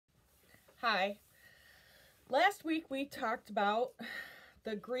Hi. Last week we talked about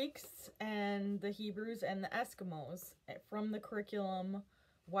the Greeks and the Hebrews and the Eskimos from the curriculum,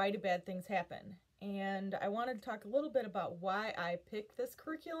 Why Do Bad Things Happen? And I wanted to talk a little bit about why I picked this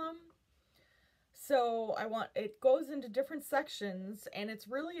curriculum. So it goes into different sections, and it's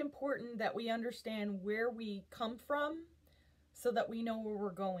really important that we understand where we come from so that we know where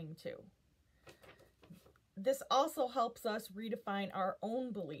we're going to. This also helps us redefine our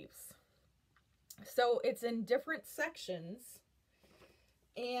own beliefs. So it's in different sections,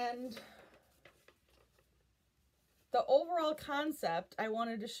 and the overall concept I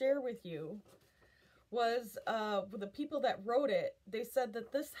wanted to share with you was the people that wrote it. They said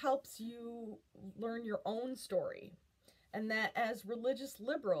that this helps you learn your own story, and that as religious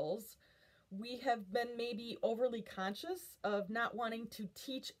liberals, we have been maybe overly conscious of not wanting to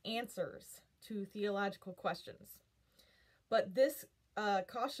teach answers to theological questions. But this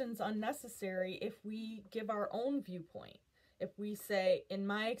caution's unnecessary if we give our own viewpoint. If we say, in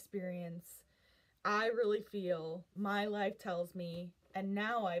my experience, I really feel, my life tells me, and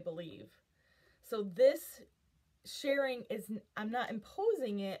now I believe. So this sharing is, I'm not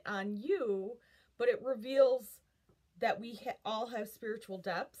imposing it on you, but it reveals that we all have spiritual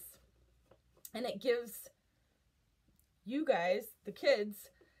depths, and it gives you guys, the kids,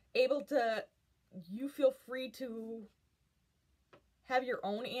 you feel free to have your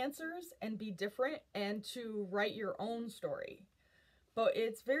own answers and be different and to write your own story. But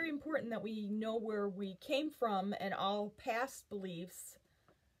it's very important that we know where we came from and all past beliefs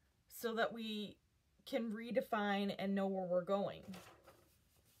so that we can redefine and know where we're going.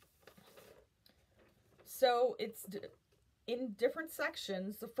 So it's in different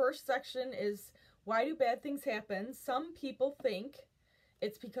sections. The first section is, why do bad things happen? Some people think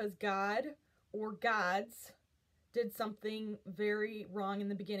it's because God or gods did something very wrong in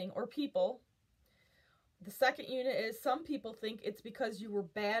the beginning, or people. The second unit is, some people think it's because you were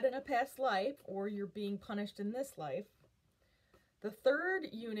bad in a past life or you're being punished in this life. The third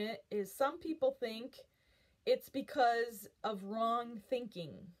unit is, some people think it's because of wrong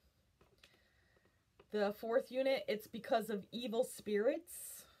thinking. The fourth unit, it's because of evil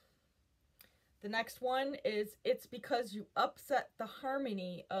spirits. The next one is, it's because you upset the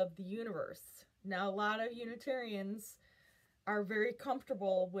harmony of the universe. Now, a lot of Unitarians are very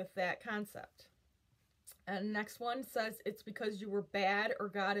comfortable with that concept. And the next one says it's because you were bad or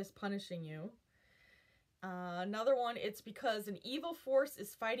God is punishing you. Another one, it's because an evil force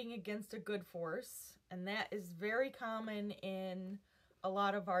is fighting against a good force. And that is very common in a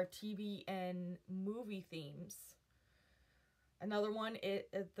lot of our TV and movie themes. Another one,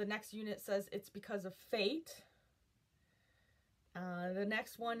 the next unit says it's because of fate. The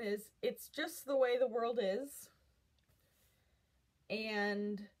next one is, it's just the way the world is.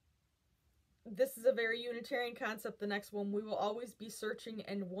 And this is a very Unitarian concept. The next one, we will always be searching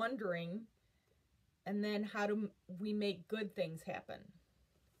and wondering. And then, how do we make good things happen?